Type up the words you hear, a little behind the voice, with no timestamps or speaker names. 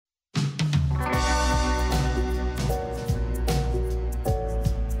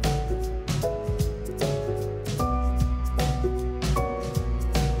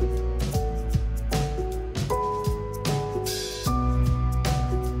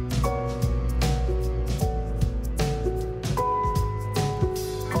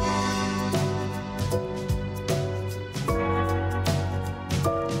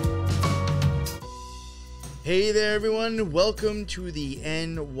Hey there, everyone. Welcome to the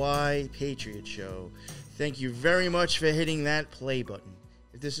NY Patriot Show. Thank you very much for hitting that play button.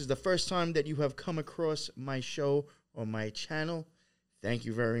 If this is the first time that you have come across my show or my channel, thank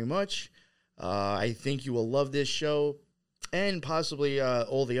you very much. I think you will love this show and possibly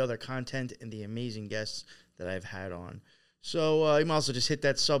all the other content and the amazing guests that I've had on. So you might also just hit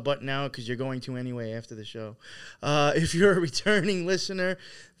that sub button now because you're going to anyway after the show. If you're a returning listener,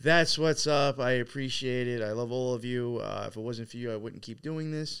 that's what's up. I appreciate it. I love all of you. If it wasn't for you, I wouldn't keep doing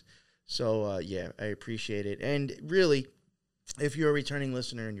this. So, yeah, I appreciate it. And really, if you're a returning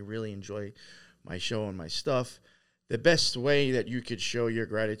listener and you really enjoy my show and my stuff, the best way that you could show your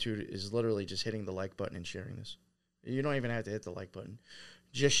gratitude is literally just hitting the like button and sharing this. You don't even have to hit the like button.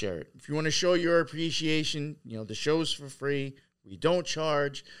 Just share it. If you want to show your appreciation, the show's for free. We don't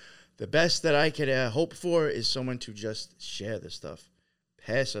charge. The best that I could hope for is someone to just share this stuff.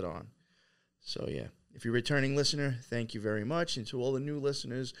 Pass it on. So, yeah. If you're a returning listener, thank you very much. And to all the new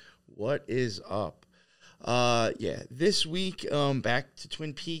listeners, what is up? This week, back to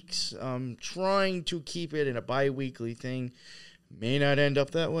Twin Peaks. Trying to keep it in a bi-weekly thing. May not end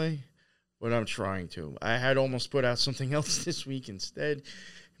up that way, but I'm trying to. I had almost put out something else this week instead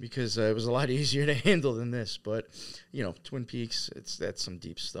because it was a lot easier to handle than this. But, Twin Peaks, that's some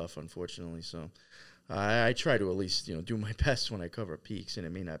deep stuff, unfortunately. So I try to at least, do my best when I cover Peaks, and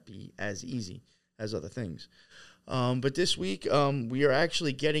it may not be as easy as other things. But this week, we are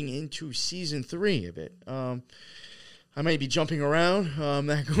actually getting into Season 3 a bit. I might be jumping around,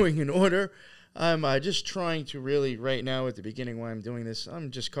 not going in order. I'm just trying to really, right now at the beginning while I'm doing this,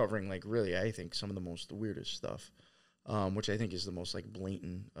 I'm just covering, I think some of the weirdest stuff, which I think is the most,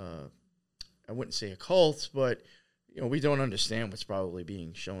 blatant, I wouldn't say occult, but, we don't understand what's probably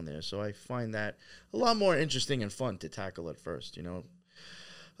being shown there. So I find that a lot more interesting and fun to tackle at first, we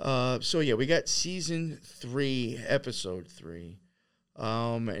got Season 3, Episode 3.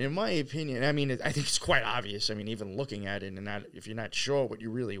 In my opinion, I think it's quite obvious. Even looking at it, and if you're not sure what you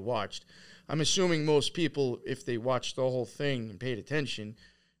really watched, I'm assuming most people, if they watched the whole thing and paid attention,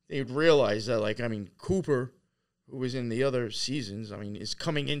 they'd realize that, Cooper, who was in the other seasons, is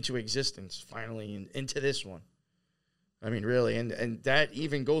coming into existence finally into this one. Really, and that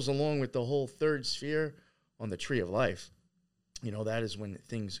even goes along with the whole third sphere on the Tree of Life. That is when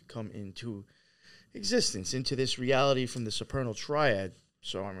things come into existence, into this reality from the supernal triad.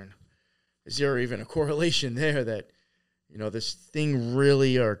 So, is there even a correlation there that, this thing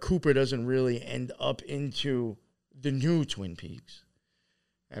really, or Cooper doesn't really end up into the new Twin Peaks?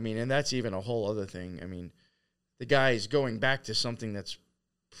 And that's even a whole other thing. The guy is going back to something that's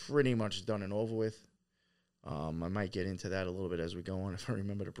pretty much done and over with. I might get into that a little bit as we go on if I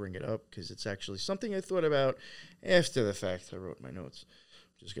remember to bring it up, because it's actually something I thought about after the fact. I wrote my notes.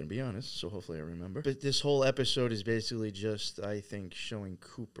 I'm just going to be honest, so hopefully I remember. But this whole episode is basically just, I think, showing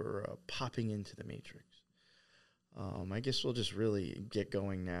Cooper popping into the Matrix. I guess we'll just really get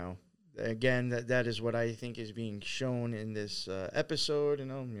going now. Again, that is what I think is being shown in this episode,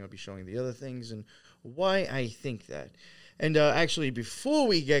 and I'll be showing the other things and why I think that. And actually, before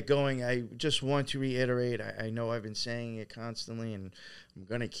we get going, I just want to reiterate, I know I've been saying it constantly, and I'm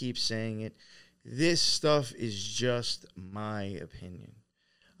going to keep saying it. This stuff is just my opinion.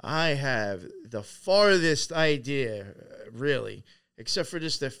 I have the farthest idea, really, except for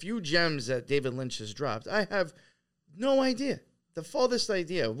just a few gems that David Lynch has dropped. I have no idea, the farthest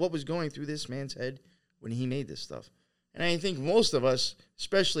idea of what was going through this man's head when he made this stuff. And I think most of us,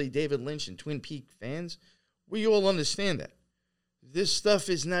 especially David Lynch and Twin Peaks fans, we all understand that. This stuff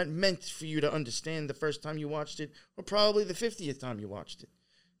is not meant for you to understand the first time you watched it, or probably the 50th time you watched it.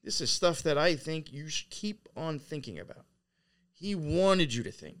 This is stuff that I think you should keep on thinking about. He wanted you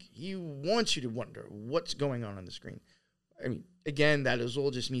to think. He wants you to wonder what's going on the screen. Again, that is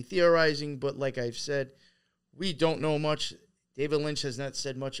all just me theorizing, but like I've said, we don't know much. David Lynch has not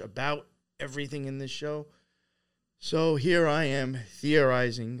said much about everything in this show. So here I am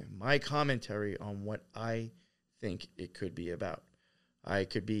theorizing my commentary on what I think it could be about. I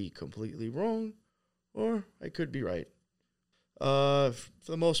could be completely wrong, or I could be right. For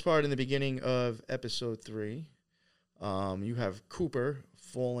the most part, in the beginning of Episode 3, you have Cooper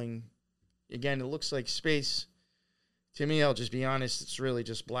falling. Again, it looks like space. To me, I'll just be honest, it's really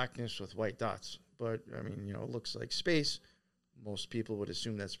just blackness with white dots. But, it looks like space. Most people would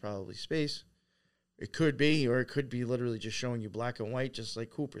assume that's probably space. It could be, or it could be literally just showing you black and white, just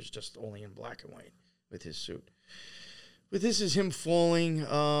like Cooper's just only in black and white with his suit. But this is him falling.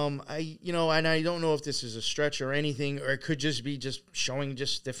 And I don't know if this is a stretch or anything, or it could just be just showing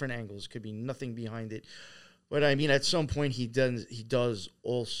just different angles. Could be nothing behind it. But at some point he does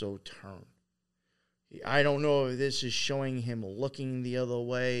also turn. I don't know if this is showing him looking the other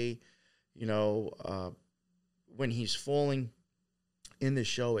way. When he's falling in the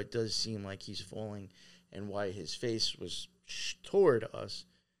show, it does seem like he's falling, and why his face was toward us,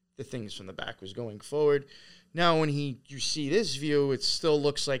 the things from the back was going forward. Now, when you see this view, it still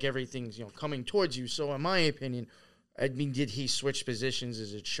looks like everything's coming towards you. So, in my opinion, did he switch positions?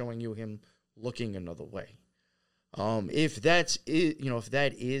 Is it showing you him looking another way? If that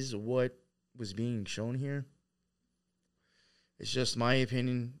is what was being shown here, it's just my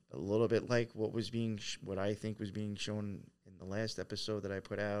opinion, a little bit like what I think was being shown in the last episode that I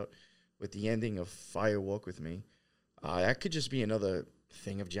put out with the ending of Fire Walk With Me. That could just be another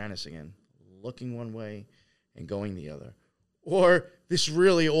thing of Janice again, looking one way and going the other. Or this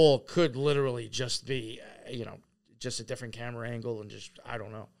really all could literally just be, just a different camera angle and just, I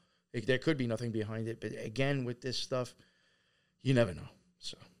don't know. There could be nothing behind it. But again, with this stuff, you never know.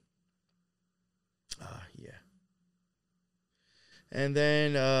 So, yeah. And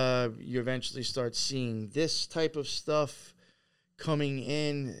then you eventually start seeing this type of stuff coming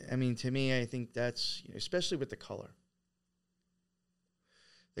in. I mean, to me, I think that's, especially with the color.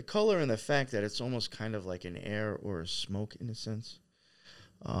 The color and the fact that it's almost kind of like an air or a smoke in a sense.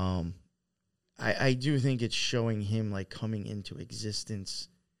 I do think it's showing him like coming into existence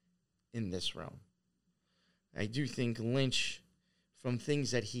in this realm. I do think Lynch, from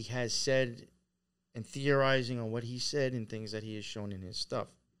things that he has said and theorizing on what he said and things that he has shown in his stuff,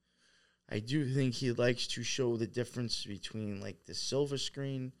 I do think he likes to show the difference between like the silver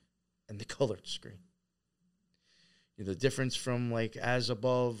screen and the colored screen. The difference from like as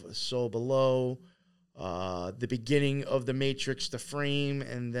above, so below, the beginning of the Matrix, the frame,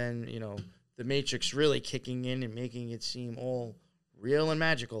 and then, the Matrix really kicking in and making it seem all real and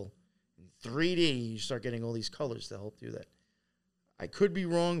magical. In 3D, you start getting all these colors to help do that. I could be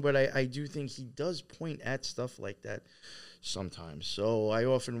wrong, but I do think he does point at stuff like that sometimes. So I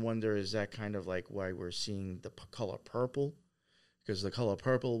often wonder, is that kind of like why we're seeing the color purple? Because the color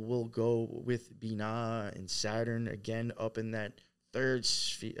purple will go with Binah and Saturn, again, up in that third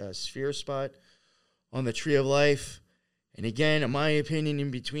sphere spot on the Tree of Life. And again, in my opinion,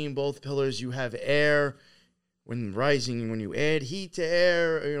 in between both pillars, you have air. When you add heat to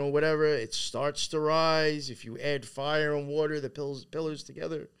air, whatever, it starts to rise. If you add fire and water, the pillars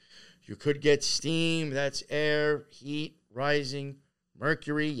together, you could get steam. That's air, heat, rising.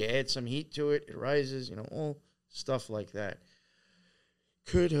 Mercury, you add some heat to it, it rises, all stuff like that.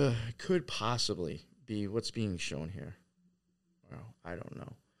 Could possibly be what's being shown here. Well, I don't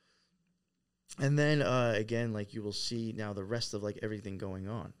know. And then, again, like you will see now the rest of like everything going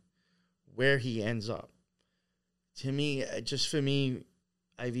on, where he ends up. To me, just for me,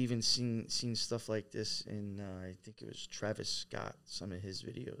 I've even seen stuff like this in, I think it was Travis Scott, some of his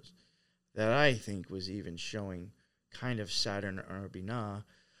videos, that I think was even showing kind of Saturn or Binah.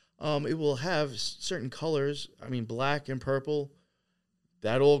 It will have certain colors, black and purple.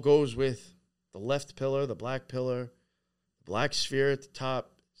 That all goes with the left pillar, the black pillar, the black sphere at the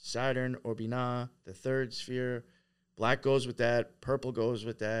top, Saturn or Binah, the third sphere. Black goes with that, purple goes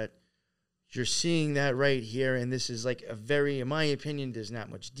with that. You're seeing that right here, and this is like in my opinion, there's not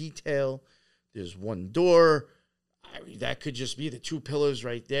much detail. There's one door. That could just be the two pillars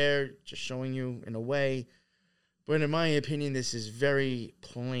right there, just showing you in a way. But in my opinion, this is very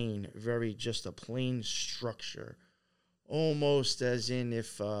plain, very just a plain structure. Almost as in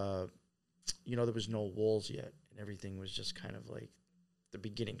if, there was no walls yet, and everything was just kind of like the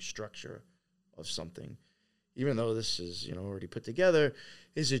beginning structure of something. Even though this is, already put together,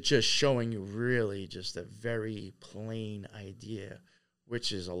 is it just showing you really just a very plain idea,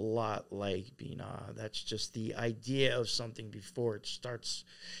 which is a lot like Binah. That's just the idea of something before it starts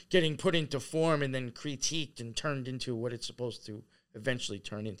getting put into form and then critiqued and turned into what it's supposed to eventually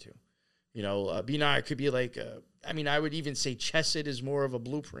turn into. Binah could be like, I would even say Chesed is more of a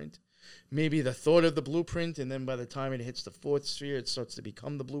blueprint. Maybe the thought of the blueprint, and then by the time it hits the fourth sphere, it starts to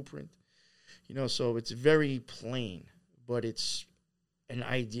become the blueprint. So it's very plain, but it's an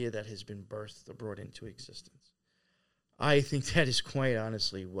idea that has been birthed or brought into existence. I think that is quite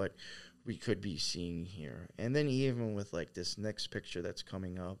honestly what we could be seeing here. And then even with like this next picture that's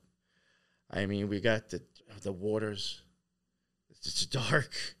coming up, we got the waters. It's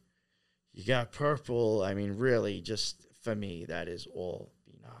dark. You got purple. Really, just for me, that is all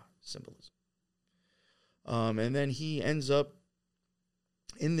Binah symbolism. And then he ends up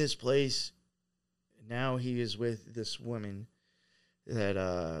in this place. Now he is with this woman that,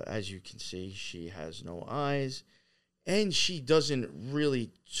 as you can see, she has no eyes, and she doesn't really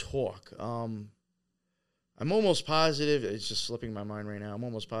talk. I'm almost positive, it's just slipping my mind right now, I'm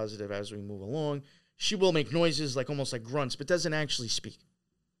almost positive as we move along, she will make noises like almost like grunts, but doesn't actually speak.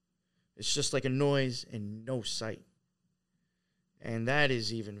 It's just like a noise and no sight. And that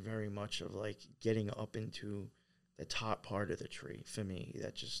is even very much of like getting up into the top part of the tree for me.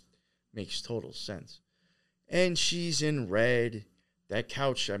 That just makes total sense. And she's in red. That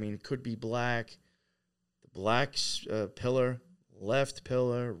couch, I mean, could be black. The black pillar, left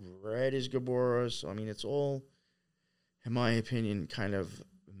pillar, red is Gabora. So, I mean, it's all, in my opinion, kind of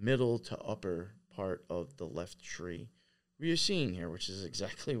middle to upper part of the left tree we are seeing here, which is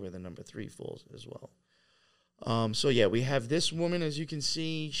exactly where the number 3 falls as well. So, yeah, we have this woman, as you can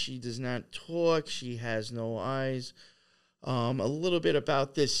see. She does not talk. She has no eyes. A little bit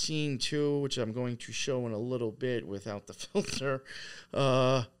about this scene, too, which I'm going to show in a little bit without the filter.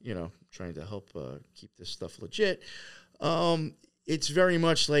 Trying to help keep this stuff legit. It's very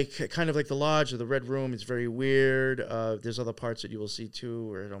much like, kind of like the lodge or the red room. It's very weird. There's other parts that you will see, too,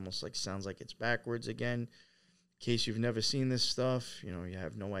 where it almost like sounds like it's backwards again. In case you've never seen this stuff, you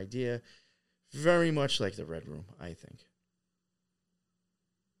have no idea. Very much like the red room, I think.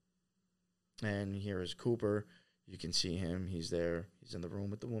 And here is Cooper. You can see him. He's there. He's in the room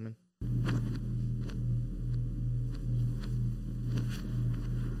with the woman.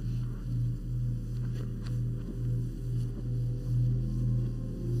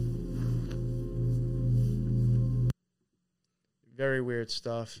 Very weird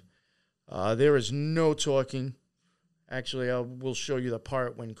stuff. There is no talking. Actually, I will show you the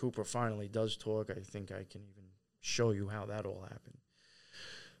part when Cooper finally does talk. I think I can even show you how that all happened.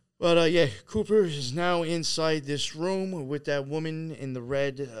 But, yeah, Cooper is now inside this room with that woman in the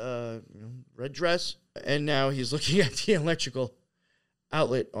red dress. And now he's looking at the electrical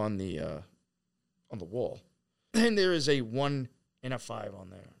outlet on the wall. And there is a 1 and a 5 on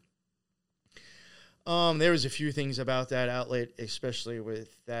there. There is a few things about that outlet, especially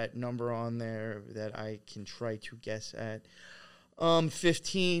with that number on there, that I can try to guess at.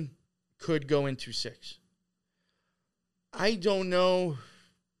 15 could go into 6. I don't know.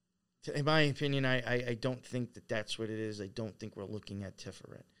 In my opinion, I don't think that that's what it is. I don't think we're looking at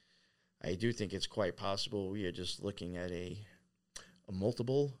Tiferet. I do think it's quite possible we are just looking at a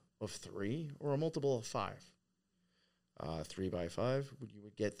multiple of 3 or a multiple of 5. 3 by 5, you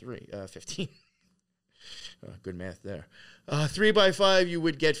would get 15. Good math there. 3 by 5, you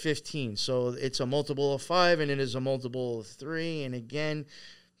would get 15. So it's a multiple of 5, and it is a multiple of 3. And again,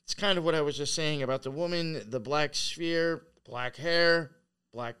 it's kind of what I was just saying about the woman, the black sphere, black hair,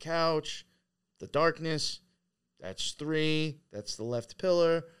 black couch, the darkness. That's 3. That's the left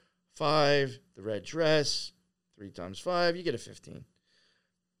pillar. 5, the red dress. 3 times 5, you get a 15.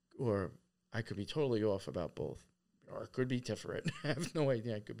 Or I could be totally off about both. Or it could be Tiferet. I have no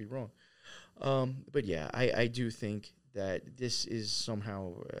idea. I could be wrong. But yeah, I do think that this is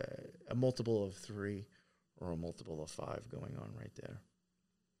somehow a multiple of 3 or a multiple of 5 going on right there.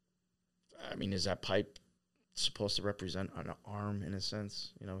 I mean, is that pipe supposed to represent an arm in a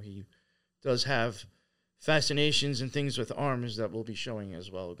sense? He does have fascinations and things with arms that we'll be showing as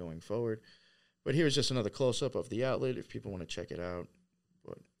well going forward. But here's just another close-up of the outlet if people want to check it out.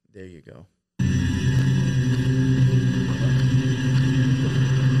 But there you go.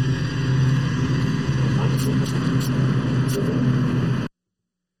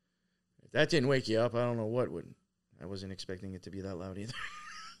 If that didn't wake you up, I don't know what would. I wasn't expecting it to be that loud either.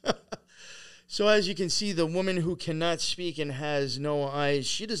 So as you can see, the woman who cannot speak and has no eyes,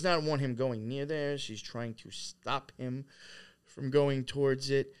 she does not want him going near there. She's trying to stop him from going towards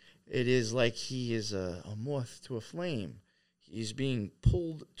it. It is like he is a moth to a flame. He's being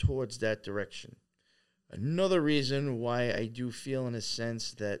pulled towards that direction. Another reason why I do feel in a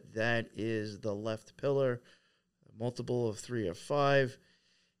sense that that is the left pillar, a multiple of 3 or 5,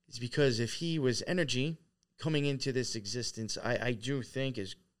 is because if he was energy coming into this existence, I do think,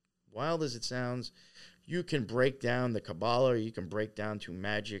 as wild as it sounds, you can break down the Kabbalah, you can break down to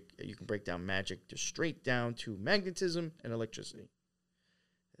magic, you can break down magic to straight down to magnetism and electricity.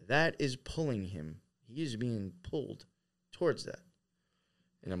 That is pulling him. He is being pulled towards that.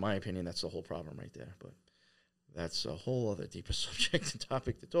 And in my opinion, that's the whole problem right there. But that's a whole other deeper subject and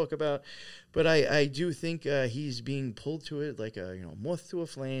topic to talk about. But I do think he's being pulled to it like a moth to a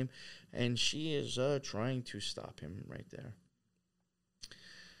flame, and she is trying to stop him right there.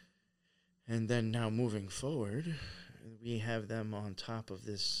 And then now moving forward, we have them on top of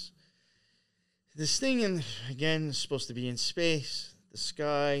this thing, and again, it's supposed to be in space, the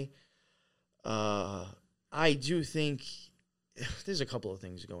sky. I do think there's a couple of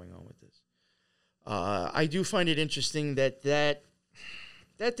things going on with this. I do find it interesting that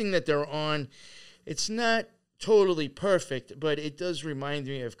thing that they're on, it's not totally perfect, but it does remind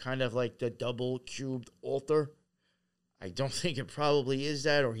me of kind of like the double cubed altar. I don't think it probably is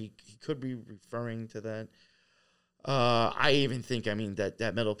that, or he could be referring to that. I even think, I mean,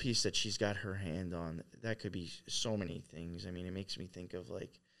 that metal piece that she's got her hand on, that could be so many things. I mean, it makes me think of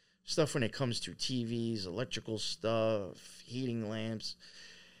like stuff when it comes to TVs, electrical stuff, heating lamps,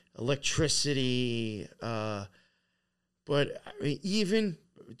 electricity. But I mean, even,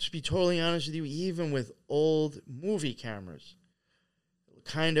 to be totally honest with you, even with old movie cameras,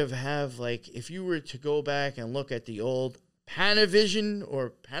 kind of have like, if you were to go back and look at the old Panavision or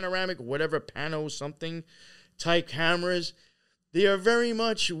panoramic, whatever, pano something type cameras, they are very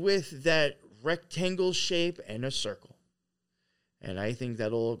much with that rectangle shape and a circle. And I think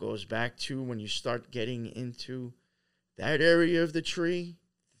that all goes back to when you start getting into that area of the tree,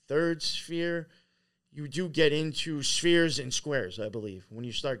 third sphere, you do get into spheres and squares, I believe, when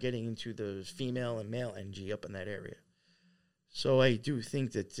you start getting into the female and male energy up in that area. So I do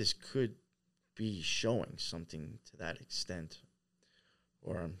think that this could be showing something to that extent.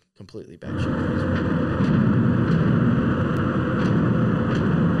 Or I'm completely batshit crazy.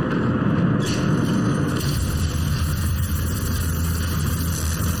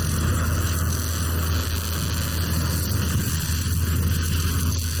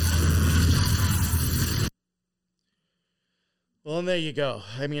 Well, and there you go.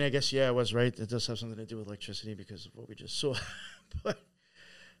 I mean, I guess, yeah, I was right. It does have something to do with electricity because of what we just saw. But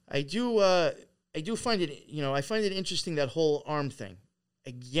I do find it, I find it interesting, that whole arm thing.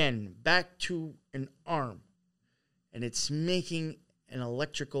 Again, back to an arm. And it's making an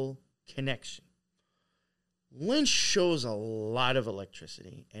electrical connection. Lynch shows a lot of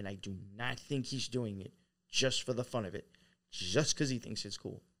electricity, and I do not think he's doing it just for the fun of it, just because he thinks it's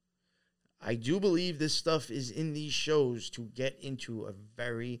cool. I do believe this stuff is in these shows to get into a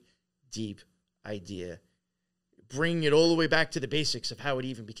very deep idea, bring it all the way back to the basics of how it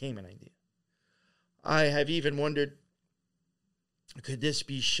even became an idea. I have even wondered, could this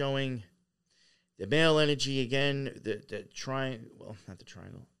be showing the male energy again, the triangle, well, not the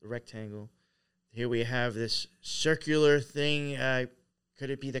triangle, the rectangle. Here we have this circular thing.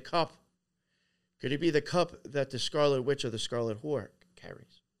 Could it be the cup? Could it be the cup that the Scarlet Witch or the Scarlet Whore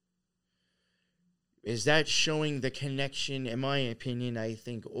carries? Is that showing the connection? In my opinion, I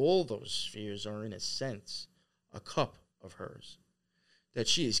think all those spheres are, in a sense, a cup of hers that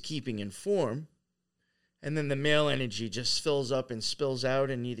she is keeping in form. And then the male energy just fills up and spills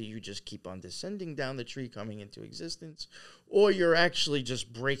out, and either you just keep on descending down the tree, coming into existence, or you're actually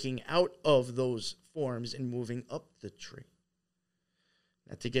just breaking out of those forms and moving up the tree.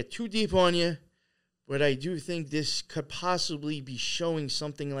 Not to get too deep on you, but I do think this could possibly be showing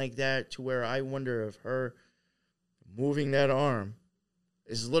something like that, to where I wonder if her moving that arm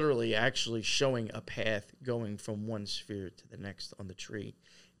is literally actually showing a path going from one sphere to the next on the tree,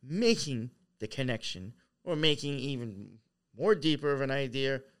 making the connection, or making even more deeper of an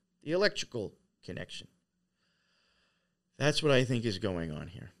idea, the electrical connection. That's what I think is going on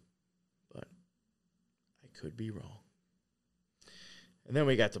here. But I could be wrong. And then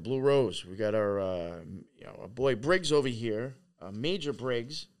we got the Blue Rose. We got our boy Briggs over here, Major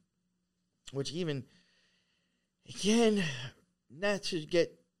Briggs, which even, again, not to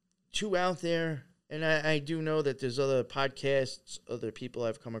get too out there, and I do know that there's other podcasts, other people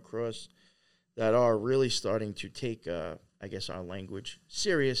I've come across that are really starting to take, our language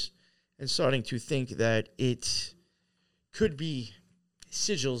serious, and starting to think that it could be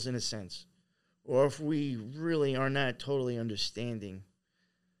sigils in a sense, or if we really are not totally understanding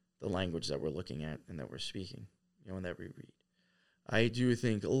the language that we're looking at and that we're speaking, and that we read. I do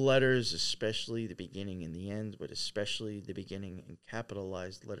think letters, especially the beginning and the end, but especially the beginning and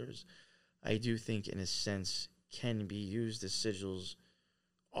capitalized letters, I do think in a sense can be used as sigils,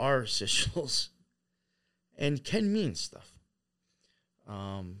 are sigils, and can mean stuff.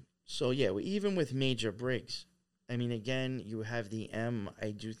 So yeah, even with Major Briggs, I mean, again, you have the M.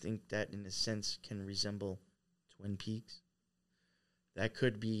 I do think that in a sense can resemble Twin Peaks. That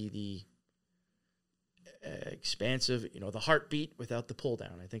could be the expansive, the heartbeat without the pull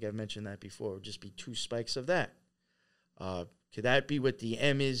down. I think I've mentioned that before. It would just be two spikes of that. Could that be what the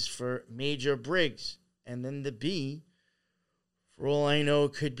M is for Major Briggs? And then the B, for all I know,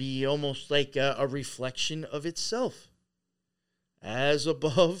 could be almost like a reflection of itself. As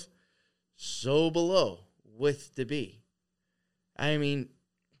above, so below, with the B. I mean,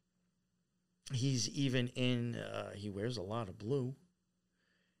 he's even in, he wears a lot of blue.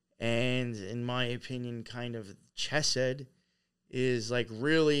 And in my opinion, kind of chesed is like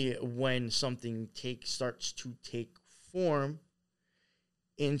really when something starts to take form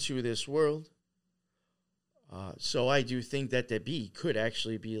into this world. So I do think that the B could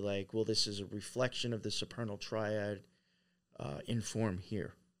actually be like, well, this is a reflection of the supernal triad in form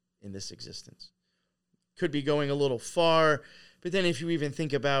here in this existence. Could be going a little far, but then if you even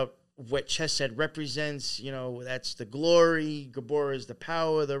think about what Chesed represents, that's the glory. Gabor is the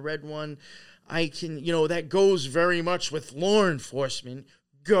power, the red one. That goes very much with law enforcement,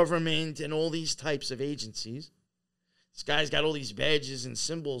 government, and all these types of agencies. This guy's got all these badges and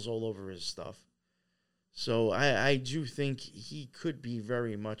symbols all over his stuff. So I do think he could be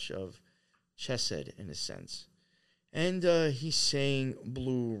very much of Chesed in a sense. And he's saying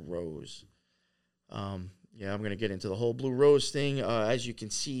blue rose. I'm going to get into the whole blue rose thing. As you can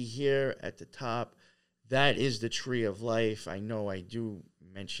see here at the top, that is the tree of life. I know I do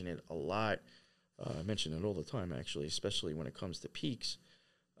mention it a lot. I mention it all the time, actually, especially when it comes to peaks.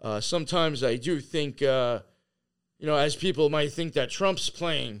 Sometimes I do think, as people might think that Trump's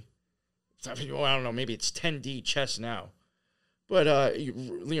playing, I don't know, maybe it's 10D chess now. But,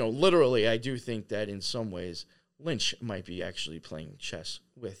 literally, I do think that in some ways, Lynch might be actually playing chess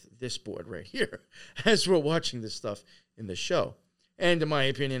with this board right here as we're watching this stuff in the show. And in my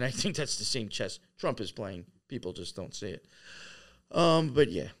opinion, I think that's the same chess Trump is playing. People just don't see it.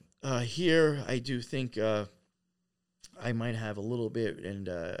 Here I do think I might have a little bit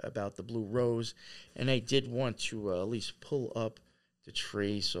about the blue rose. And I did want to at least pull up the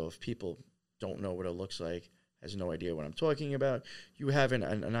tree. So if people don't know what it looks like, has no idea what I'm talking about, you have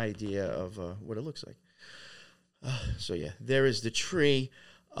an idea of what it looks like. There is the tree.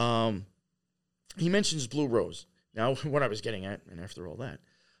 He mentions blue rose. Now, what I was getting at, and after all that,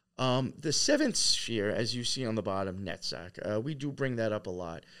 the seventh sphere, as you see on the bottom, Netzach, we do bring that up a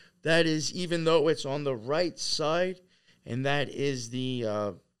lot. That is, even though it's on the right side, and that is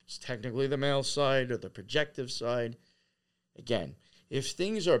it's technically the male side or the projective side. Again, if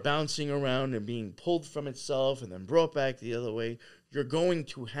things are bouncing around and being pulled from itself and then brought back the other way, you're going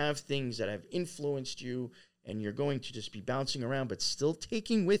to have things that have influenced you, and you're going to just be bouncing around, but still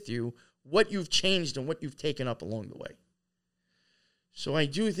taking with you what you've changed and what you've taken up along the way. So I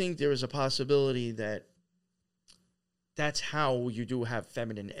do think there is a possibility that that's how you do have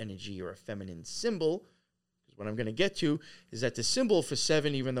feminine energy or a feminine symbol. Because what I'm going to get to is that the symbol for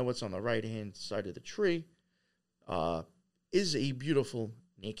 7, even though it's on the right-hand side of the tree, is a beautiful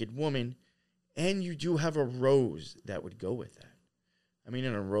naked woman. And you do have a rose that would go with that. I mean,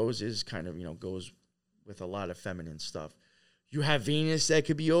 and a rose is kind of, goes with a lot of feminine stuff. You have Venus that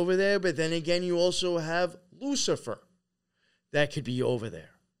could be over there, but then again, you also have Lucifer that could be over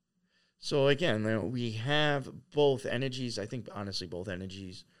there. So again, we have both energies. I think, honestly, both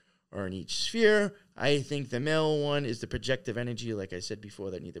energies are in each sphere. I think the male one is the projective energy, like I said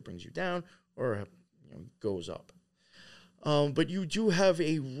before, that neither brings you down or goes up. But you do have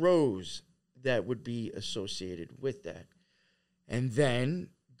a rose that would be associated with that. And then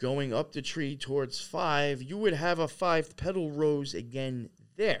going up the tree towards 5, you would have a 5-petal rose again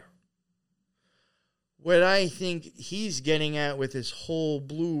there. What I think he's getting at with this whole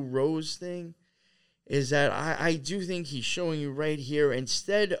blue rose thing is that I do think he's showing you right here,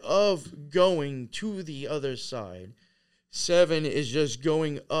 instead of going to the other side, 7 is just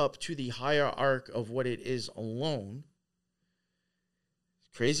going up to the higher arc of what it is alone.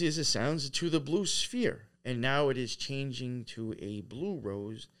 Crazy as it sounds, to the blue sphere. And now it is changing to a blue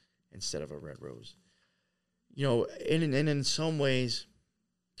rose instead of a red rose. And in some ways,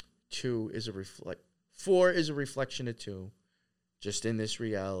 4 is a reflection of 2, just in this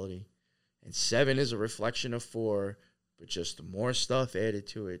reality. And 7 is a reflection of 4, but just more stuff added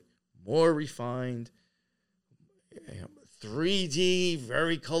to it, more refined, 3D,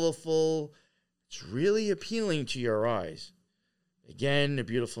 very colorful. It's really appealing to your eyes. Again, a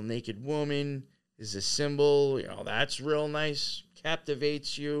beautiful naked woman is a symbol. That's real nice,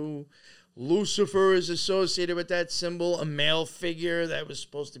 captivates you. Lucifer is associated with that symbol, a male figure that was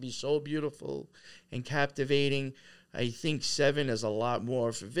supposed to be so beautiful and captivating. I think 7 is a lot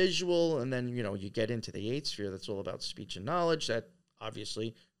more for visual, and then, you get into the 8th sphere. That's all about speech and knowledge. That,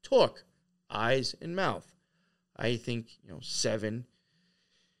 obviously, talk, eyes and mouth. I think, 7,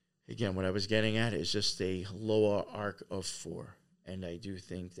 again, what I was getting at is just a lower arc of 4. And I do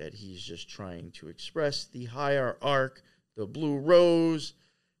think that he's just trying to express the higher arc, the blue rose.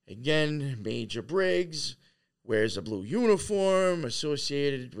 Again, Major Briggs wears a blue uniform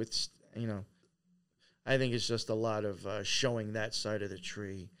associated with, I think it's just a lot of showing that side of the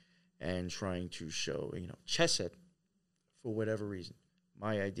tree and trying to show, Chesed for whatever reason.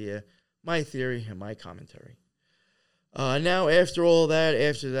 My idea, my theory, and my commentary. Now, after all that,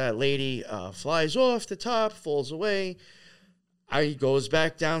 after that lady flies off the top, falls away, I goes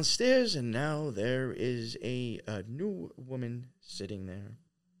back downstairs, and now there is a new woman sitting there.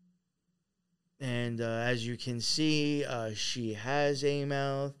 And as you can see, she has a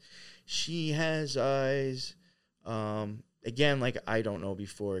mouth. She has eyes. Again, like I don't know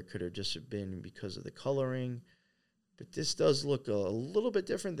before, it could have just been because of the coloring. But this does look a little bit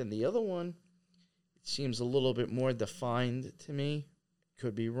different than the other one. It seems a little bit more defined to me.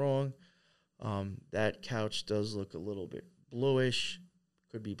 Could be wrong. That couch does look a little bit bluish.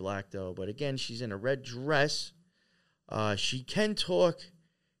 Could be black, though. But again, she's in a red dress. She can talk,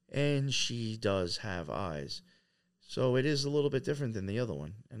 and she does have eyes. So it is a little bit different than the other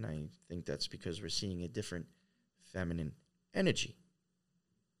one. And I think that's because we're seeing a different feminine energy.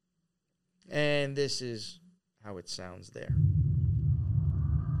 And this is how it sounds there.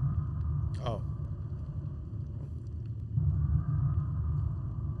 Oh.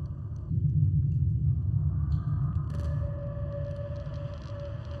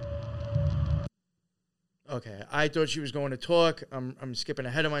 Okay, I thought she was going to talk. I'm skipping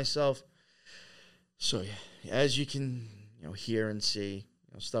ahead of myself. So yeah, as you can hear and see,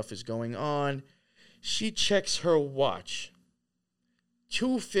 stuff is going on. She checks her watch.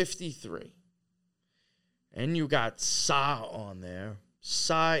 2:53. And you got Sa on there.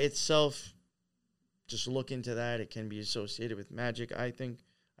 Sa itself, just look into that. It can be associated with magic. I think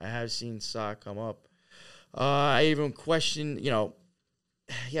I have seen Sa come up. I even question, you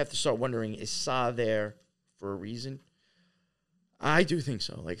have to start wondering, is Sa there for a reason? I do think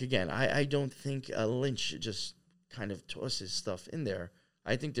so. Like, again, I don't think Lynch just kind of tosses stuff in there.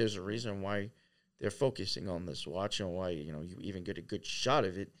 I think there's a reason why they're focusing on this watch and why, you even get a good shot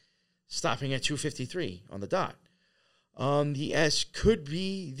of it stopping at 2:53 on the dot. The S could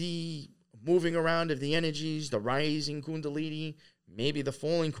be the moving around of the energies, the rising Kundalini, maybe the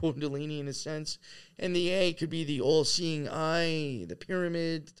falling Kundalini in a sense. And the A could be the all-seeing eye, the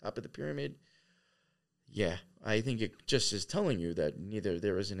pyramid, top of the pyramid. Yeah, I think it just is telling you that neither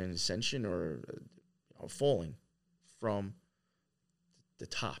there is an ascension or a falling from the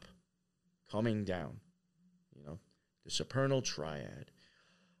top, coming down, the supernal triad.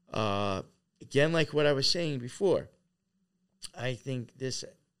 Again, like what I was saying before, I think this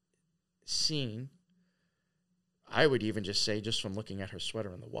scene, I would even just say, just from looking at her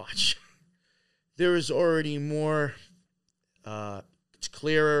sweater and the watch, there is already more, it's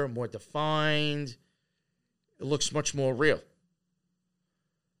clearer, more defined. It looks much more real.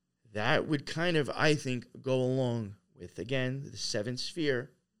 That would kind of, I think, go along with, again, the seventh sphere,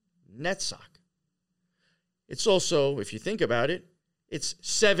 Netzach. It's also, if you think about it, it's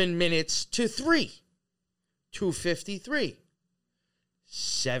 7 minutes to 3. 2:53.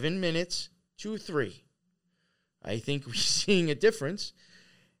 7 minutes to 3. I think we're seeing a difference.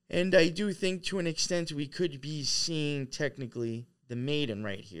 And I do think to an extent we could be seeing technically the maiden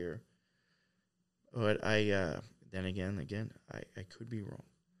right here. But then again, I could be wrong.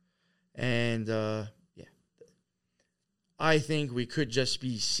 And, yeah. I think we could just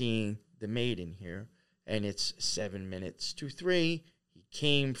be seeing the maiden here. And it's 7 minutes to 3. He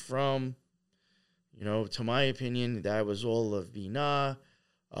came from, to my opinion, that was all of Binah.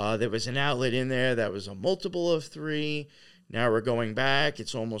 There was an outlet in there that was a multiple of 3. Now we're going back.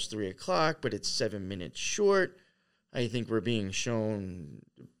 It's almost 3 o'clock, but it's 7 minutes short. I think we're being shown,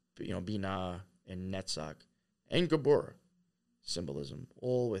 Binah and Netzach and Gabora symbolism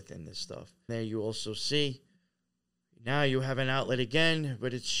all within this stuff. There you also see, now you have an outlet again,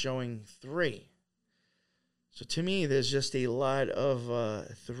 but it's showing 3. So to me, there's just a lot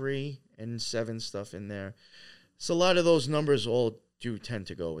of 3 and 7 stuff in there. So a lot of those numbers all do tend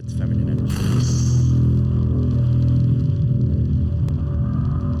to go with feminine energy.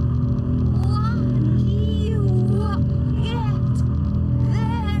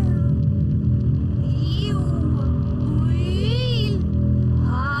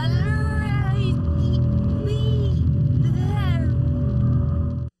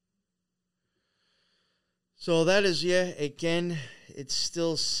 So that is, again, it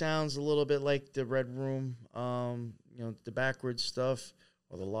still sounds a little bit like the Red Room, the backwards stuff,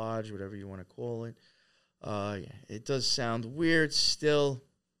 or the Lodge, whatever you want to call it. It does sound weird still.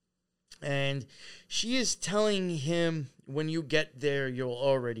 And she is telling him, when you get there, you'll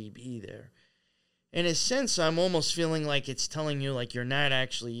already be there. In a sense, I'm almost feeling like it's telling you, like, you're not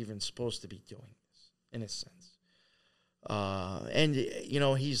actually even supposed to be doing this, in a sense. And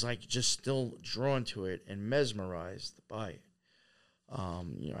he's like just still drawn to it and mesmerized by it.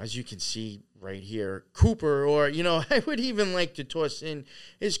 As you can see right here, Cooper, or, I would even like to toss in,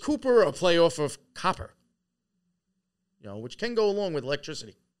 is Cooper a play off of copper? Which can go along with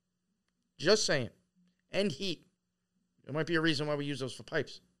electricity. Just saying. And heat. There might be a reason why we use those for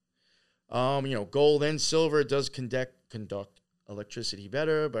pipes. Gold and silver does conduct electricity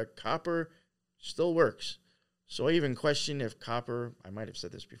better, but copper still works. So I even question if copper, I might have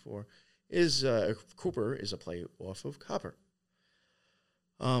said this before, Cooper is a play off of copper.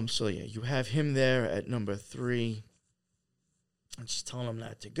 So yeah, you have him there at number 3. I'm just telling him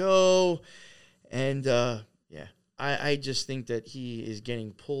not to go. And I just think that he is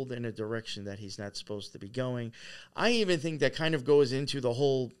getting pulled in a direction that he's not supposed to be going. I even think that kind of goes into the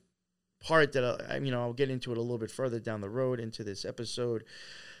whole part that I'll get into it a little bit further down the road into this episode.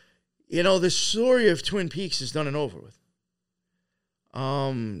 The story of Twin Peaks is done and over with.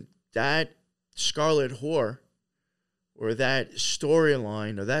 That Scarlet Whore, or that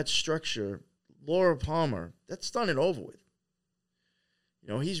storyline, or that structure, Laura Palmer, that's done and over with.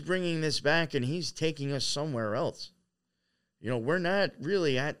 He's bringing this back and he's taking us somewhere else. We're not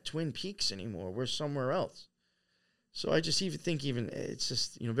really at Twin Peaks anymore. We're somewhere else. So I just think it's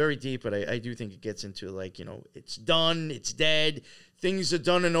just, very deep, but I do think it gets into it's done, it's dead, things are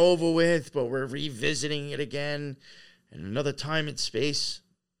done and over with, but we're revisiting it again in another time and space.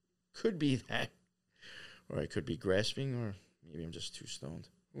 Could be that. Or I could be grasping, or maybe I'm just too stoned.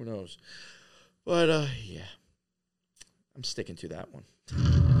 Who knows? But, yeah, I'm sticking to that one.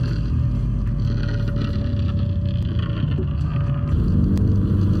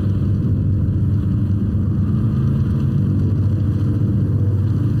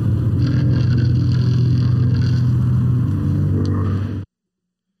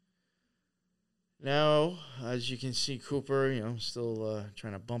 Now, as you can see, Cooper, still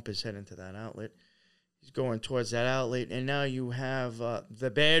trying to bump his head into that outlet. He's going towards that outlet, and now you have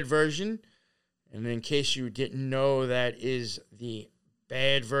the bad version. And in case you didn't know, that is the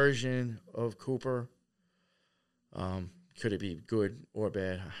bad version of Cooper. Could it be good or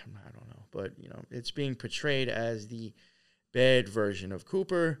bad? I don't know. But, it's being portrayed as the bad version of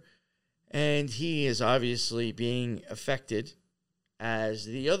Cooper, and he is obviously being affected as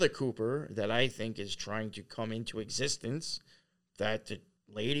the other Cooper that I think is trying to come into existence, that the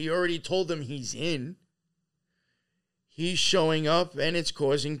lady already told him he's in. He's showing up, and it's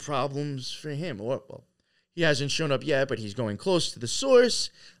causing problems for him. Well, he hasn't shown up yet, but he's going close to the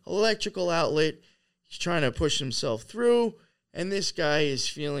source, electrical outlet. He's trying to push himself through, and this guy is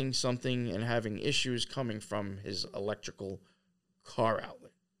feeling something and having issues coming from his electrical car outlet.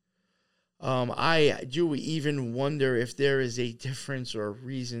 I do even wonder if there is a difference or a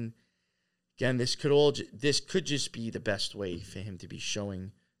reason. Again, this could just be the best way for him to be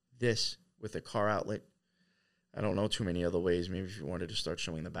showing this with a car outlet. I don't know too many other ways. Maybe if you wanted to start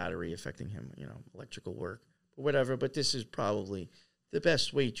showing the battery affecting him, electrical work or whatever. But this is probably the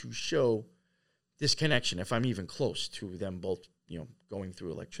best way to show this connection, if I'm even close to them both, going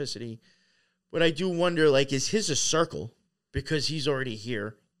through electricity. But I do wonder, is his a circle because he's already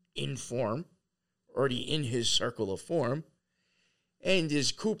here in form, already in his circle of form? And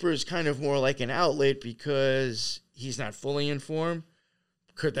is Cooper's kind of more like an outlet because he's not fully in form?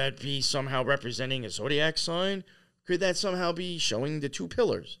 Could that be somehow representing a zodiac sign? Could that somehow be showing the 2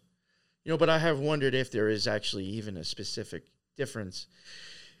 pillars? But I have wondered if there is actually even a specific difference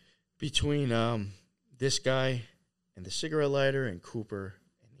between this guy and the cigarette lighter and Cooper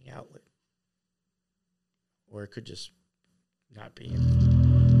and the outlet. Or it could just not be him.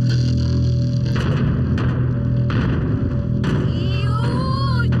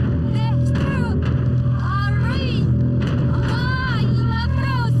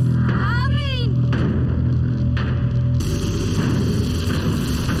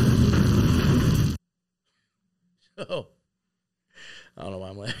 Oh, I don't know why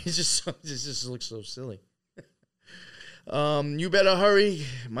I'm laughing. It just looks so silly. You better hurry.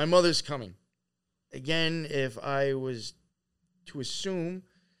 My mother's coming. Again, if I was to assume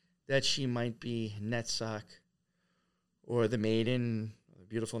that she might be Netzach or the maiden, the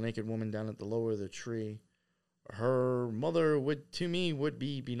beautiful naked woman down at the lower of the tree, her mother would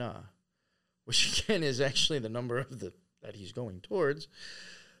be Binah, which again is actually the number of that he's going towards.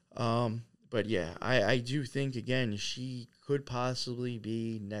 But yeah, I do think, again, she could possibly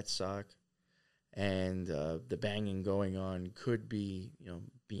be Netzach, and the banging going on could be,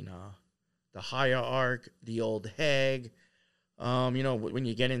 Binah, the hierarch, the old hag. When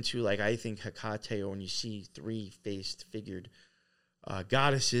you get into, I think Hecate, or when you see 3-faced figured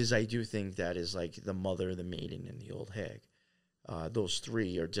goddesses, I do think that is the mother, the maiden, and the old hag. Those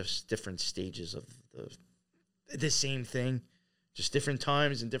 3 are just different stages of the same thing, just different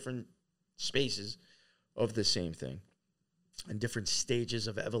times and different spaces of the same thing, and different stages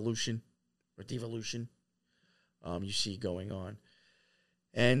of evolution or devolution you see going on.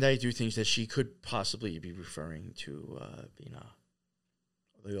 And I do think that she could possibly be referring to Bina,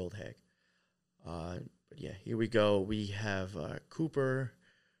 the old hag. But yeah, here we go. We have Cooper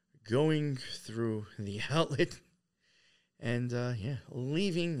going through the outlet and, yeah,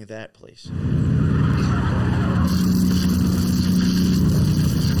 leaving that place.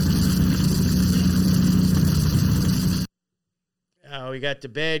 We got the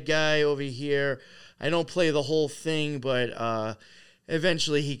bad guy over here. I don't play the whole thing, but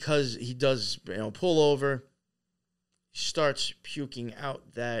eventually he does pull over. He starts puking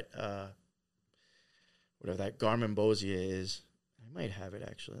out that whatever that Garmonbosia is. I might have it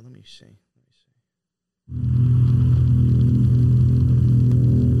actually. Let me see.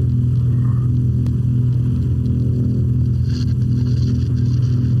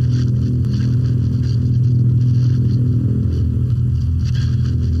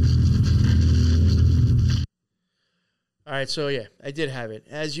 All right, so yeah, I did have it.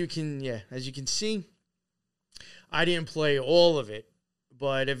 As you can see, I didn't play all of it,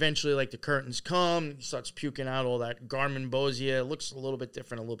 but eventually, like, the curtains come, he starts puking out all that Garmonbosia. It looks a little bit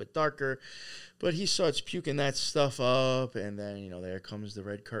different, a little bit darker, but he starts puking that stuff up, and then, there comes the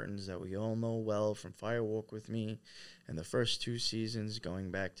red curtains that we all know well from Fire Walk with Me and the first 2 seasons,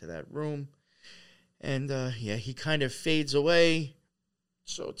 going back to that room. And, yeah, he kind of fades away.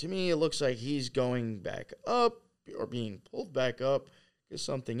 So to me, it looks like he's going back up or being pulled back up because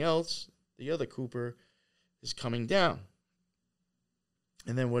something else, the other Cooper, is coming down.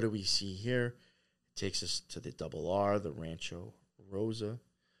 And then what do we see here? It takes us to the Double R, the Rancho Rosa.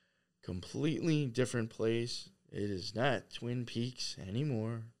 Completely different place. It is not Twin Peaks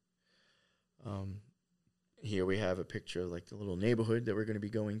anymore. Here we have a picture of, like, the little neighborhood that we're going to be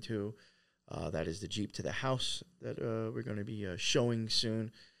going to. That is the Jeep to the house that we're going to be showing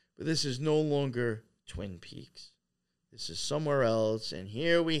soon. But this is no longer Twin Peaks. This is somewhere else. And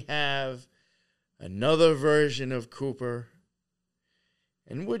here we have another version of Cooper.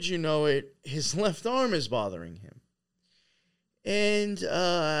 And would you know it, his left arm is bothering him. And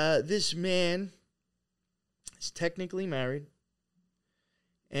this man is technically married.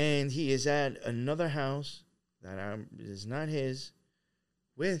 And he is at another house that is not his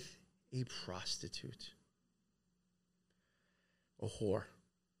with a prostitute. A whore.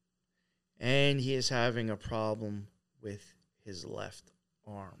 And he is having a problem with his left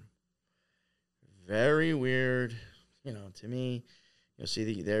arm. Very weird, to me. You'll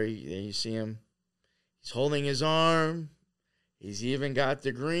see there you see him. He's holding his arm. He's even got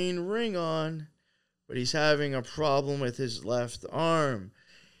the green ring on, but he's having a problem with his left arm.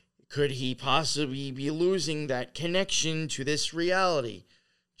 Could he possibly be losing that connection to this reality?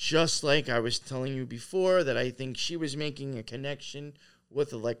 Just like I was telling you before that I think she was making a connection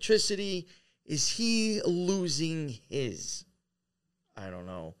with electricity. Is he losing his? I don't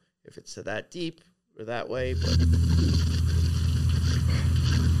know if it's that deep or that way, but...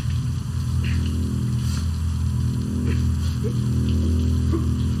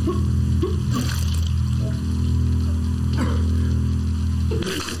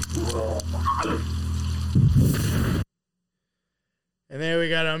 And there we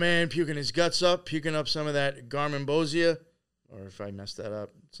got our man puking his guts up, puking up some of that Garmonbosia, or if I messed that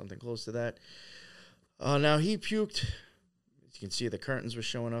up, something close to that. Now he puked. As you can see, the curtains were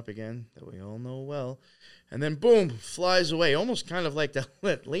showing up again, that we all know well. And then, boom, flies away, almost kind of like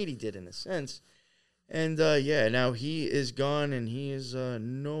that lady did in a sense. And, yeah, now he is gone, and he is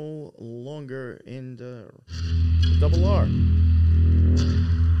no longer in the Double R.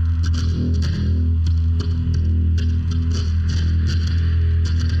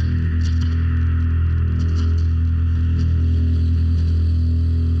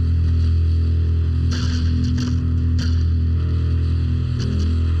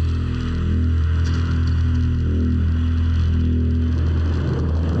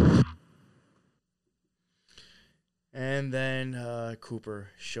 And then Cooper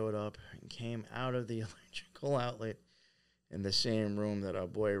showed up and came out of the electrical outlet in the same room that our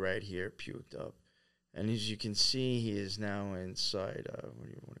boy right here puked up. And as you can see, he is now inside, what do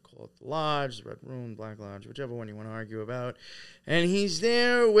you want to call it, the lodge, the red room, black lodge, whichever one you want to argue about. And he's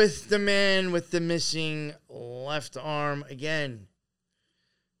there with the man with the missing left arm again.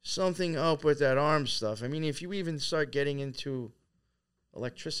 Something up with that arm stuff. I mean, if you even start getting into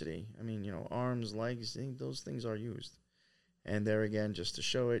electricity, I mean, arms, legs, those things are used. And there again, just to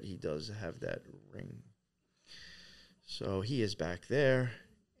show it, he does have that ring. So he is back there.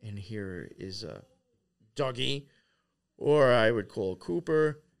 And here is Dougie, or I would call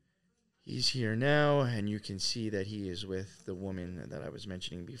Cooper. He's here now, and you can see that he is with the woman that I was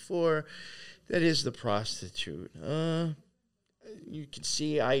mentioning before. That is the prostitute. you can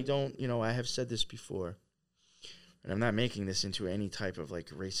see I don't, I have said this before, and I'm not making this into any type of like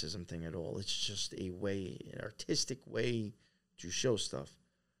racism thing at all. It's just an artistic way to show stuff.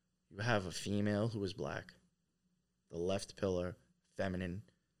 You have a female who is black, the left pillar, feminine,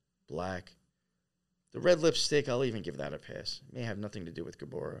 black. The red lipstick, I'll even give that a pass. It may have nothing to do with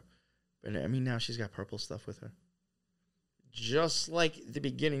Gabora. But I mean, now she's got purple stuff with her. Just like the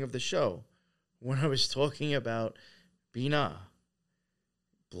beginning of the show, when I was talking about Binah,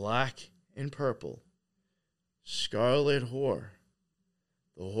 black and purple, Scarlet Whore,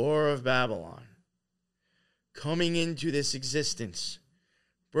 the Whore of Babylon, coming into this existence,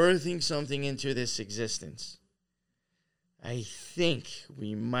 birthing something into this existence. I think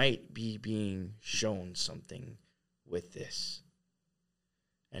we might be being shown something with this.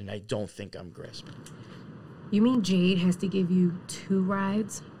 And I don't think I'm grasping. You mean Jade has to give you 2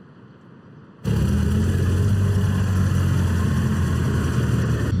 rides?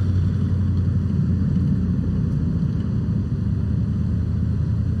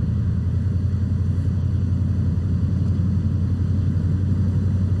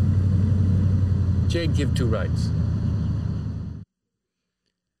 Jade give 2 rides.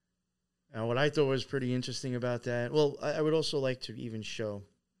 Now, what I thought was pretty interesting about that, well, I would also like to even show,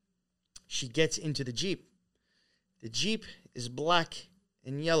 she gets into the Jeep. The Jeep is black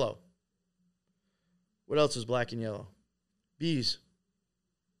and yellow. What else is black and yellow? Bees.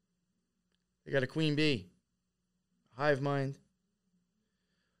 They got a queen bee. Hive mind.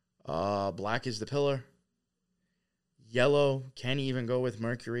 Black is the pillar. Yellow can even go with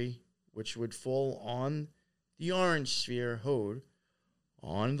Mercury, which would fall on the orange sphere, Hode,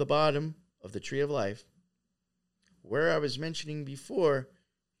 on the bottom of the Tree of Life, where I was mentioning before,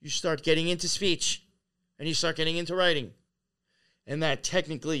 you start getting into speech and you start getting into writing. And that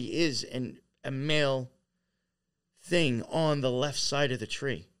technically is a male thing on the left side of the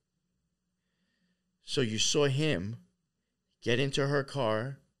tree. So you saw him get into her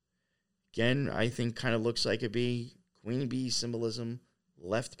car. Again, I think kind of looks like a bee, queen bee symbolism,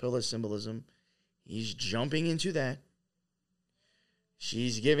 left pillar symbolism. He's jumping into that.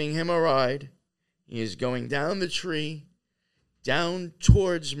 She's giving him a ride. He is going down the tree, down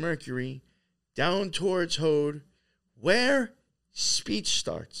towards Mercury, down towards Hode, where speech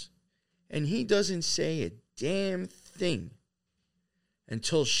starts. And he doesn't say a damn thing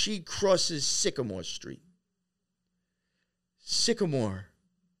until she crosses Sycamore Street. Sycamore,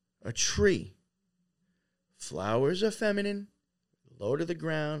 a tree. Flowers are feminine, low to the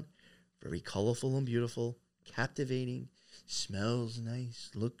ground, very colorful and beautiful, captivating. Smells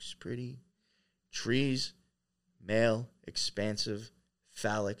nice, looks pretty. Trees, male, expansive,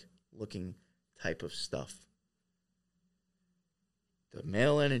 phallic-looking type of stuff. The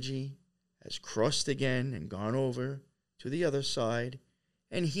male energy has crossed again and gone over to the other side,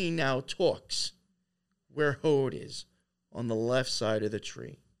 and he now talks where Hode is, on the left side of the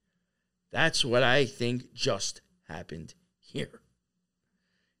tree. That's what I think just happened here.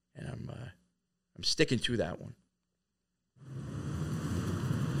 And I'm sticking to that one.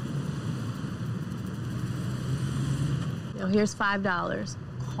 Now here's $5.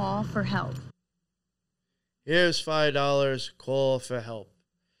 Call for help. Here's $5. Call for help.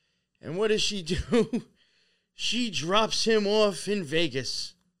 And what does she do? She drops him off in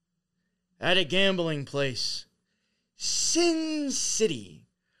Vegas at a gambling place, Sin City,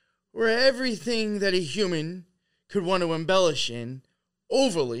 where everything that a human could want to embellish in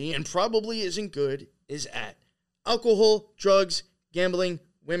overly and probably isn't good is at. Alcohol, drugs, gambling,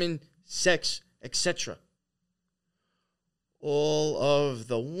 women, sex, etc. All of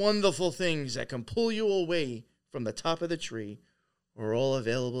the wonderful things that can pull you away from the top of the tree are all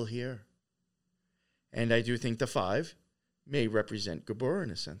available here. And I do think the 5 may represent Gabor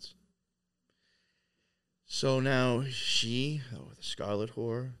in a sense. So now she, the Scarlet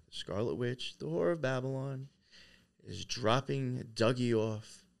Whore, the Scarlet Witch, the Whore of Babylon, is dropping Dougie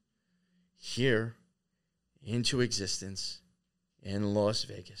off here into existence in Las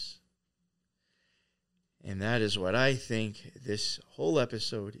Vegas. And that is what I think this whole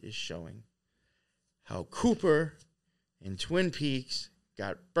episode is showing. How Cooper in Twin Peaks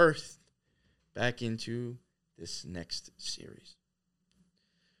got birthed back into this next series.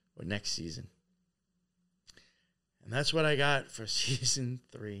 Or next season. And that's what I got for season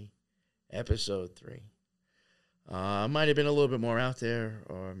 3, episode 3. Might have been a little bit more out there,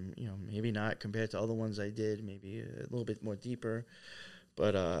 or maybe not compared to other ones I did. Maybe a little bit more deeper.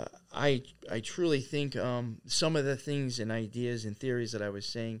 But I truly think some of the things and ideas and theories that I was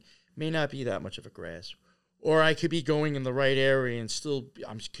saying may not be that much of a grasp, or I could be going in the right area and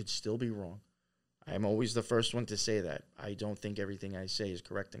could still be wrong. I'm always the first one to say that. I don't think everything I say is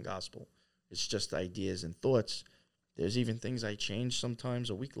correct and gospel. It's just ideas and thoughts. There's even things I change sometimes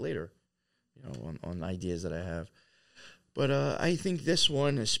a week later, on ideas that I have. But I think this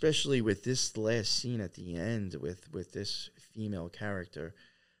one, especially with this last scene at the end with this female character,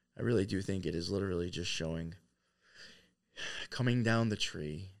 I really do think it is literally just showing coming down the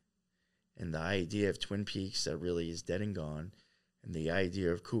tree and the idea of Twin Peaks that really is dead and gone, and the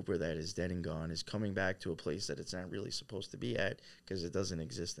idea of Cooper that is dead and gone is coming back to a place that it's not really supposed to be at because it doesn't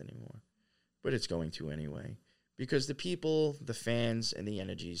exist anymore. But it's going to anyway, because the people, the fans, and the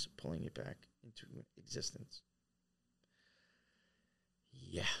energies pulling it back into existence.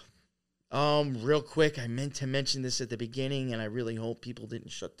 Yeah. Real quick, I meant to mention this at the beginning, and I really hope people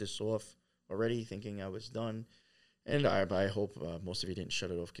didn't shut this off already thinking I was done. And I hope most of you didn't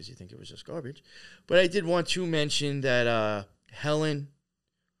shut it off because you think it was just garbage. But I did want to mention that Helen,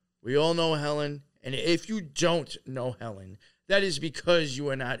 we all know Helen, and if you don't know Helen, that is because you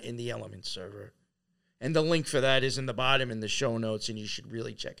are not in the Element server. And the link for that is in the bottom in the show notes, and you should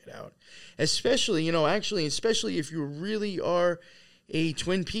really check it out. Especially, especially if you really are a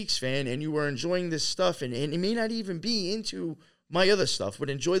Twin Peaks fan and you are enjoying this stuff, and it may not even be into my other stuff, but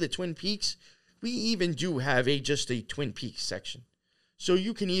enjoy the Twin Peaks. We even do have just a Twin Peaks section. So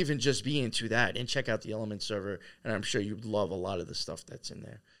you can even just be into that and check out the Element server, and I'm sure you'd love a lot of the stuff that's in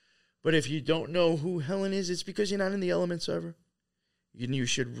there. But if you don't know who Helen is, it's because you're not in the Element server. You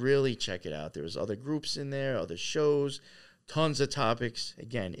should really check it out. There's other groups in there, other shows, tons of topics.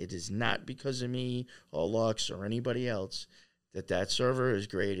 Again, it is not because of me or Lux or anybody else that server is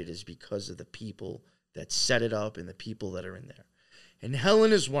great. It is because of the people that set it up and the people that are in there. And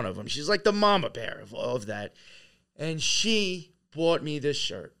Helen is one of them. She's like the mama bear of that. And she bought me this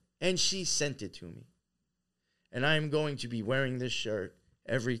shirt. And she sent it to me. And I'm going to be wearing this shirt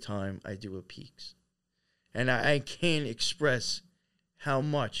every time I do a Peaks. And I can't express how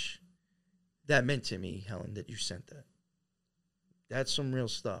much that meant to me, Helen, that you sent that. That's some real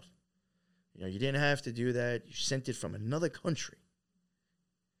stuff. You didn't have to do that. You sent it from another country.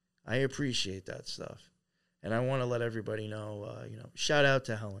 I appreciate that stuff. And I want to let everybody know, shout out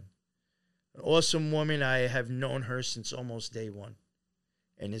to Helen. An awesome woman. I have known her since almost day one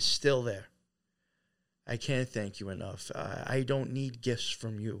and is still there. I can't thank you enough. I don't need gifts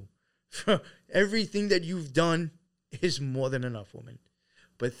from you. Everything that you've done is more than enough, woman.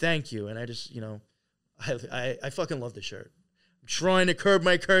 But thank you. And I just, I fucking love the shirt. I'm trying to curb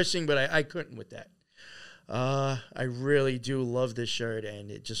my cursing, but I couldn't with that. I really do love this shirt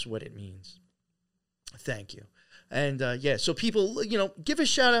and it's just what it means. Thank you. And, so people, give a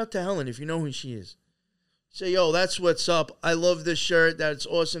shout out to Helen if you know who she is. Say, yo, that's what's up. I love this shirt. That's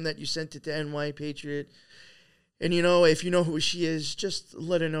awesome that you sent it to NY Patriot. And, if you know who she is, just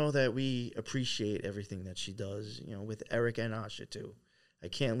let her know that we appreciate everything that she does, with Eric and Asha, too. I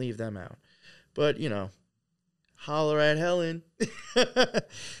can't leave them out. But, holler at Helen.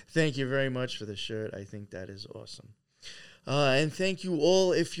 Thank you very much for the shirt. I think that is awesome. And thank you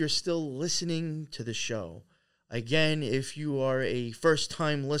all if you're still listening to the show. Again, if you are a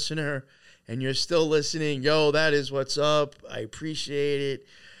first-time listener and you're still listening, yo, that is what's up. I appreciate it.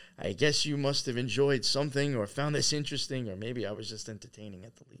 I guess you must have enjoyed something or found this interesting, or maybe I was just entertaining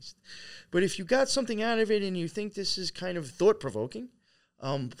at the least. But if you got something out of it and you think this is kind of thought-provoking,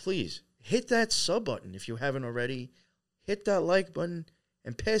 please hit that sub button if you haven't already. Hit that like button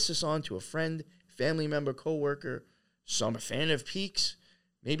and pass this on to a friend, family member, coworker, some fan of Peaks,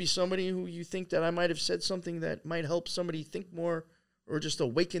 maybe somebody who you think that I might have said something that might help somebody think more or just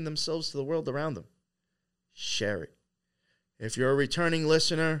awaken themselves to the world around them. Share it. If you're a returning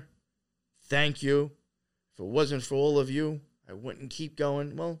listener, thank you. If it wasn't for all of you, I wouldn't keep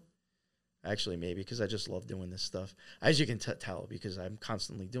going. Well, actually, maybe, because I just love doing this stuff. As you can tell, because I'm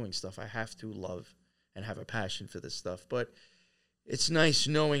constantly doing stuff, I have to love and have a passion for this stuff. But it's nice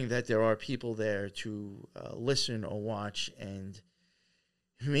knowing that there are people there to listen or watch and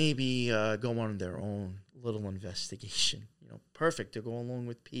maybe go on their own little investigation. Perfect to go along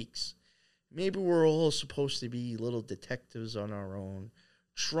with Peaks. Maybe we're all supposed to be little detectives on our own,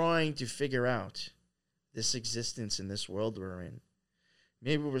 trying to figure out this existence in this world we're in.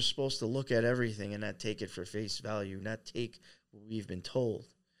 Maybe we're supposed to look at everything and not take it for face value, not take what we've been told,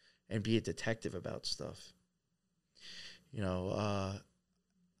 and be a detective about stuff.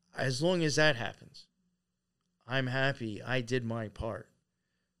 As long as that happens, I'm happy I did my part.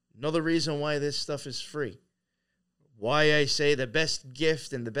 Another reason why this stuff is free. Why I say the best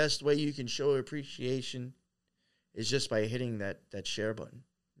gift and the best way you can show appreciation is just by hitting that share button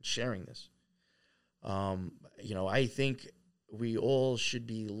and sharing this. I think we all should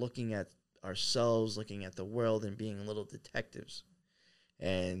be looking at ourselves, looking at the world, and being little detectives.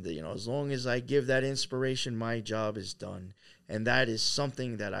 And, as long as I give that inspiration, my job is done. And that is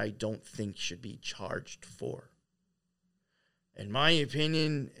something that I don't think should be charged for. In my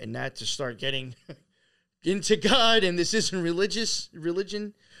opinion, and not to start getting into God, and this isn't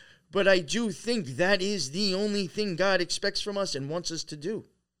religion, but I do think that is the only thing God expects from us and wants us to do.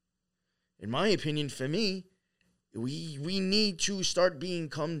 In my opinion, for me, we need to start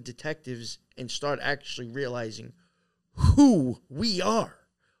become detectives and start actually realizing who we are,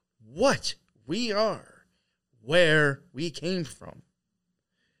 what we are, where we came from.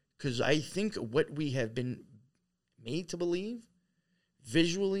 Because I think what we have been made to believe,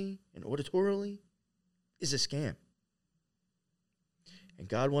 visually and auditorily, is a scam. And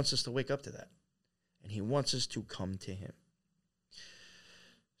God wants us to wake up to that. And he wants us to come to him.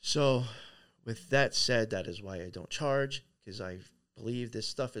 So, with that said, that is why I don't charge, because I believe this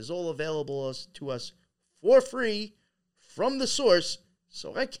stuff is all available to us for free from the source,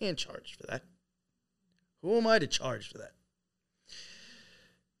 so I can't charge for that. Who am I to charge for that?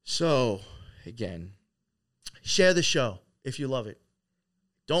 So, again, share the show if you love it.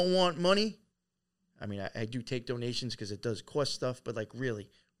 Don't want money? I mean, I do take donations because it does cost stuff, but really,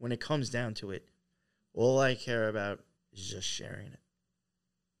 when it comes down to it, all I care about is just sharing it.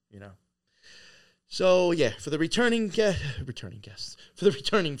 So, yeah, for the returning guests, for the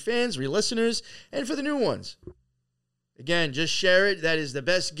returning fans, re-listeners, and for the new ones. Again, just share it. That is the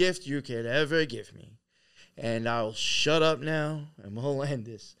best gift you could ever give me. And I'll shut up now, and we'll end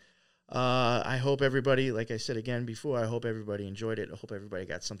this. I hope everybody, like I said again before, I hope everybody enjoyed it. I hope everybody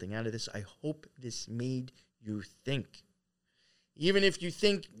got something out of this. I hope this made you think. Even if you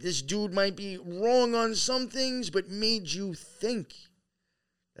think this dude might be wrong on some things, but made you think.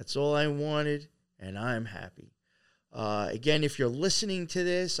 That's all I wanted, and I'm happy. Again, if you're listening to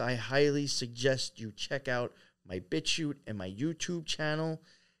this, I highly suggest you check out my BitChute and my YouTube channel.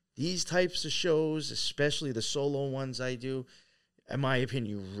 These types of shows, especially the solo ones I do, in my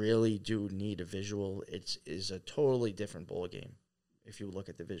opinion, you really do need a visual. It is a totally different ballgame if you look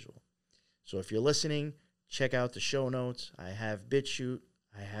at the visual. So if you're listening, check out the show notes. I have BitChute.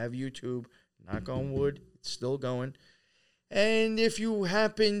 I have YouTube. Knock on wood. It's still going. And if you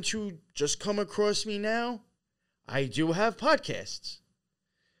happen to just come across me now, I do have podcasts.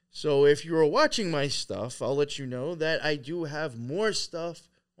 So if you're watching my stuff, I'll let you know that I do have more stuff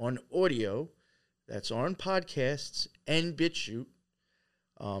on audio that's on podcasts and BitChute.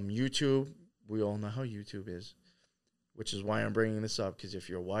 YouTube, we all know how YouTube is, which is why I'm bringing this up, because if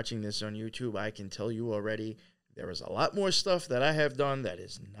you're watching this on YouTube, I can tell you already there is a lot more stuff that I have done that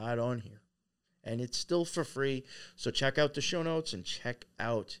is not on here. And it's still for free. So check out the show notes and check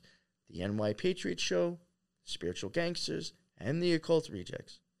out the NY Patriot Show, Spiritual Gangsters, and the Occult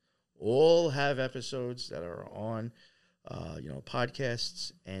Rejects. All have episodes that are on,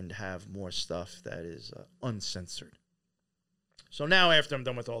 podcasts, and have more stuff that is uncensored. So now, after I'm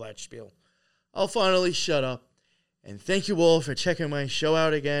done with all that spiel, I'll finally shut up. And thank you all for checking my show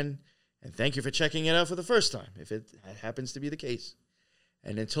out again. And thank you for checking it out for the first time, if it happens to be the case.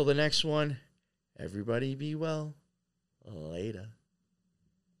 And until the next one, everybody be well. Later.